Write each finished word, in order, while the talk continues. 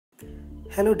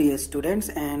Hello dear students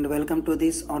and welcome to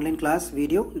this online class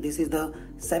video. This is the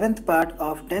 7th part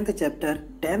of 10th chapter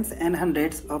tenths and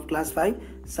hundredths of class 5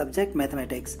 subject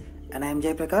mathematics, and I am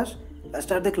Jayprakash. Let's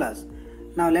start the class.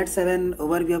 Now let's have an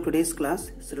overview of today's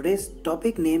class. So today's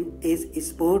topic name is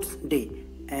Sports Day,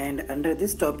 and under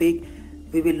this topic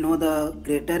we will know the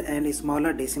greater and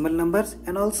smaller decimal numbers,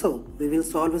 and also we will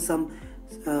solve some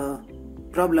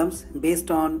problems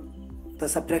based on the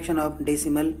subtraction of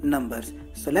decimal numbers.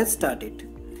 So let's start it.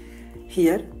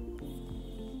 Here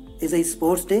is a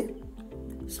sports day.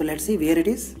 So let's see where it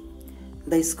is.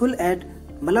 The school at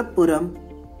Malappuram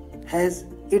has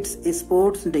its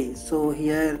sports day. So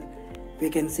here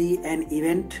we can see an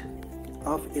event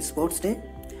of sports day.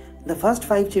 The first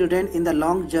 5 children in the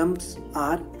long jumps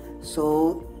are,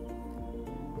 so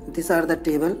these are the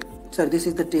table. So this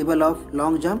is the table of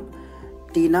long jump.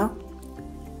 Tina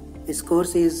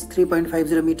scores is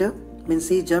 3.50 meter, means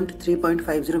she jumped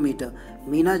 3.50 meter.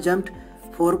 Meena jumped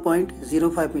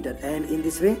 4.05 meter, and in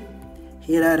this way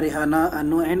here are Rehana,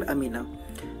 Anu and Amina.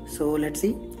 So let's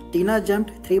see. Tina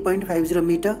jumped 3.50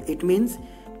 meter, it means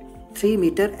 3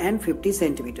 meter and 50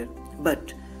 centimeter.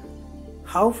 But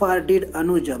how far did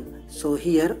Anu jump? So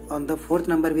here on the 4th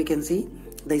number we can see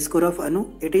the score of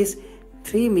Anu. It is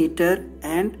 3 meter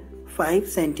and 5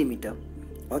 centimeter.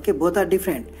 Okay, both are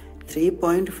different,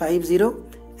 3.50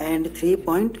 and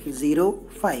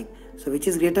 3.05. So which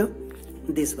is greater?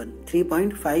 This one,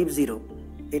 3.50.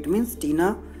 It means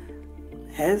Tina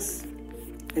has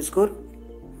scored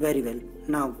very well.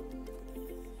 Now,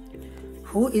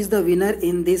 who is the winner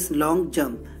in this long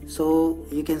jump? So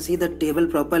you can see the table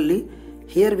properly.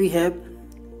 Here we have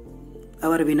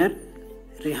our winner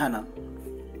Rihanna,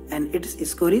 and its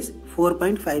score is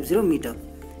 4.50 meter,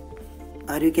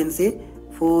 or you can say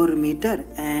 4 meter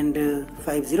and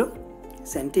 50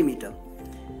 centimeter.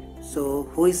 So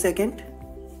who is second?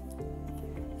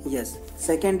 Yes,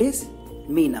 second is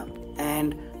Meena,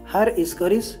 and her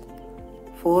score is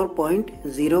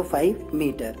 4.05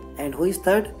 meter. And who is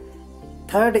third?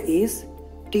 Third is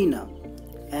Tina,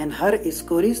 and her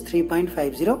score is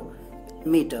 3.50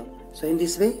 meter. So in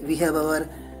this way we have our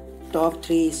top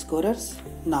 3 scorers.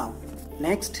 Now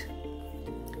next,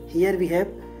 here we have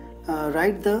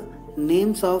write the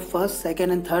names of first, second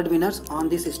and third winners on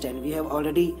this stand. We have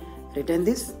already written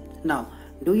this. Now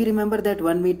do you remember that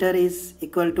 1 meter is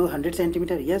equal to 100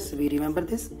 centimeter? Yes, we remember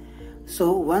this.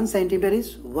 So 1 centimeter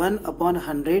is 1 upon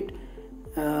 100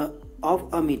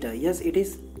 of a meter. Yes, it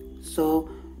is. So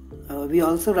we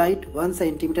also write 1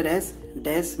 centimeter as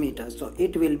decimeter. So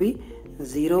it will be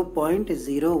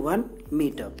 0.01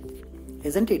 meter,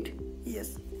 isn't it?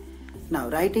 Yes. Now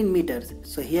write in meters.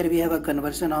 So here we have a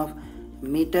conversion of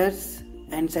meters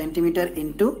and centimeter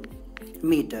into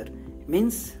meter,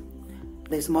 means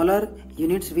the smaller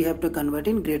units we have to convert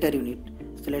in greater unit.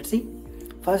 So let's see.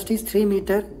 First is 3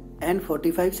 meter and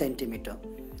 45 centimeter.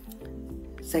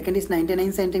 Second is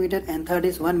 99 centimeter, and third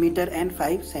is 1 meter and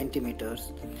 5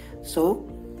 centimeters. So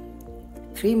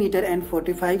 3 meter and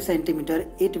 45 centimeter,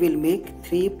 it will make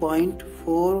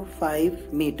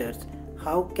 3.45 meters.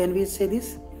 How can we say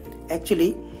this?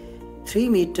 Actually 3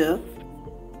 meter,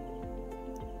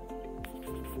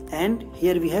 and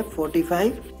here we have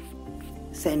 45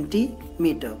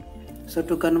 centimeter. So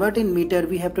to convert in meter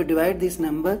we have to divide this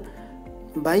number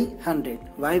by 100.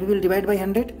 Why we will divide by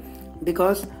 100?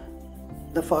 Because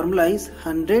the formula is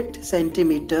 100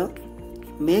 centimeter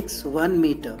makes 1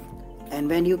 meter, and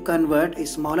when you convert a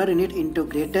smaller unit into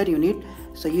greater unit,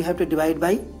 so you have to divide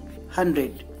by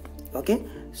 100. Okay,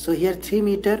 so here 3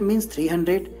 meter means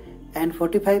 300 and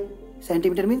 45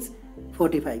 centimeter means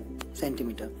 45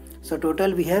 centimeter. So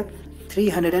total we have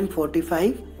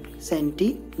 345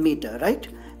 centimeter, right?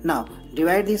 Now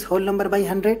divide this whole number by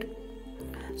 100.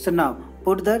 So now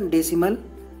put the decimal,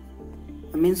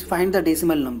 means find the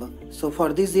decimal number. So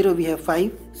for this 0 we have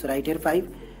 5, so write here 5.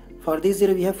 For this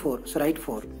 0 we have 4, so write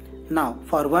 4. Now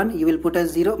for 1 you will put a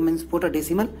 0, means put a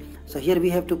decimal. So here we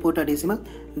have to put a decimal.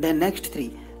 Then next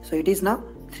 3, so it is now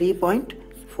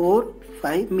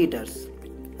 3.45 meters.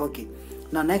 Okay,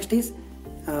 now next is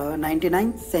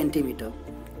 99 centimeter.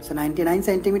 So 99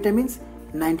 centimeter means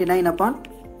 99 upon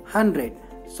 100.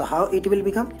 So how it will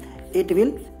become? It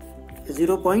will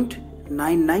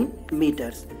 0.99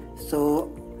 meters.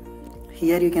 So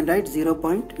here you can write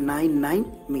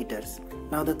 0.99 meters.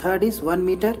 Now the third is 1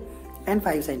 meter and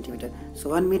 5 centimeter. So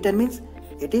 1 meter means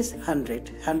it is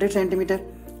 100 centimeter,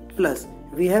 plus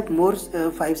we have more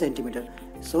 5 centimeter.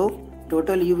 So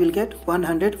total you will get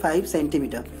 105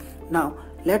 centimeter. Now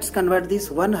let's convert this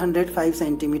 105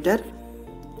 centimeter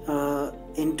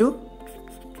into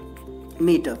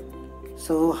meter.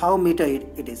 So how meter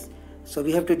it is? So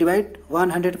we have to divide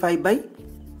 105 by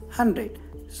 100.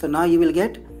 So now you will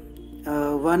get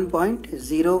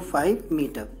 1.05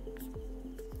 meter.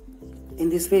 In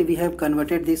this way we have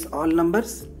converted these all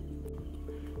numbers.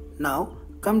 Now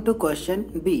come to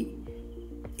question B.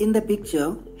 In the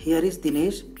picture, here is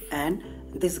Dinesh and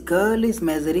this girl is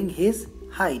measuring his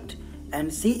height,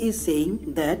 and she is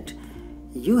saying that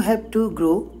you have to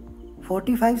grow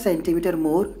 45 centimeter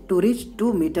more to reach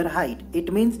 2 meter height.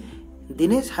 It means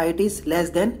Dinesh's height is less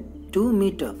than 2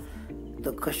 meter.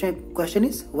 The question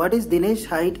is, what is Dinesh's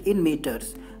height in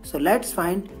meters? So let's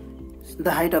find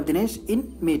the height of Dinesh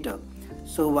in meter.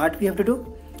 So what we have to do?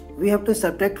 We have to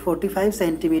subtract 45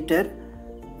 centimeter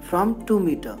from 2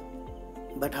 meter.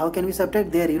 But how can we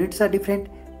subtract? Their units are different.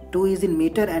 2 is in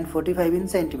meter and 45 in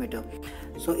centimeter.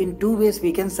 So in two ways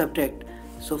we can subtract.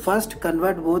 So first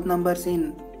convert both numbers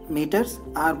in meters,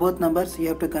 or both numbers you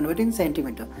have to convert in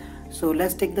centimeter. So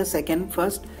let's take the second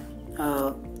first.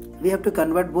 We have to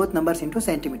convert both numbers into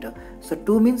centimeter. So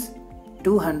 2 means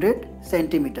 200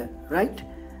 centimeter, right?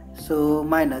 So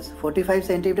minus 45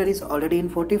 centimeter is already in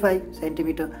 45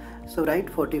 centimeter. So write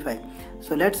 45.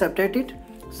 So let's subtract it.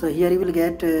 So here you will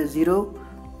get 0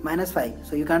 minus 5.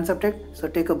 So you can't subtract. So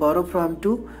take a borrow from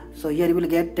 2. So here you will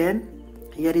get 10.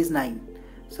 Here is 9.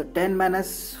 So 10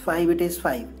 minus 5 it is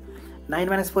 5. 9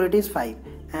 minus 4 it is 5.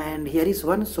 And here is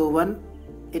 1. So 1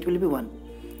 it will be 1.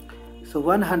 So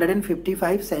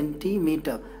 155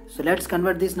 centimeter. So let's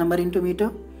convert this number into meter.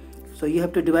 So you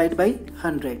have to divide by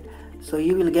 100. So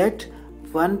you will get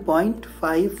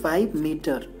 1.55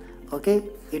 meter. Okay,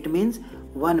 it means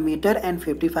 1 meter and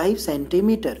 55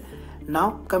 centimeter.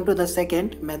 Now come to the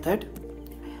second method.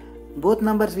 Both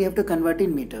numbers we have to convert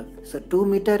in meter. So 2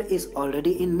 meter is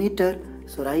already in meter.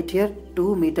 So right here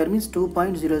 2 meter means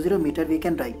 2.00 meter we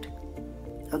can write.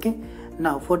 Okay.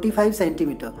 Now 45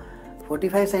 centimeter.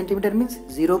 45 centimeter means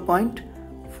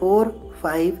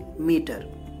 0.45 meter.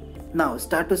 Now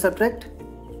start to subtract.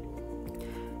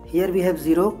 Here we have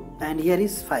 0 and here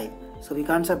is 5. So we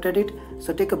can't subtract it.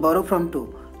 So take a borrow from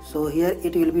 2. So here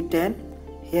it will be 10.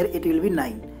 Here it will be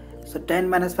 9. So 10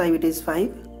 minus 5 it is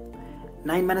 5.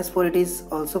 9 minus 4 it is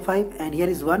also 5. And here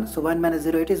is 1. So 1 minus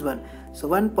 0 it is 1. So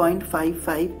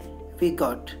 1.55 we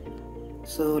got.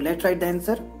 So let's write the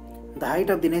answer. The height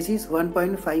of Dinesh is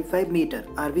 1.55 meter.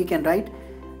 Or we can write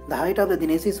the height of the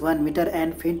Dinesh is 1 meter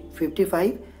and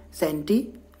 55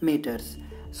 centimeters.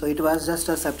 So it was just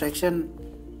a subtraction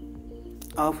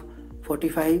of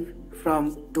 45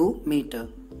 from 2 meter.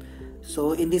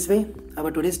 So in this way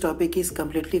our today's topic is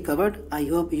completely covered. I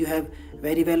hope you have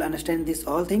very well understand this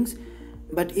all things.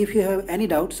 But if you have any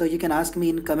doubt, so you can ask me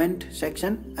in comment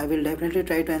section. I will definitely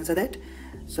try to answer that.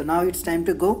 So now it's time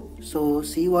to go. So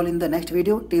see you all in the next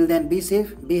video. Till then, be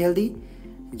safe, be healthy.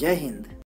 Jai Hind.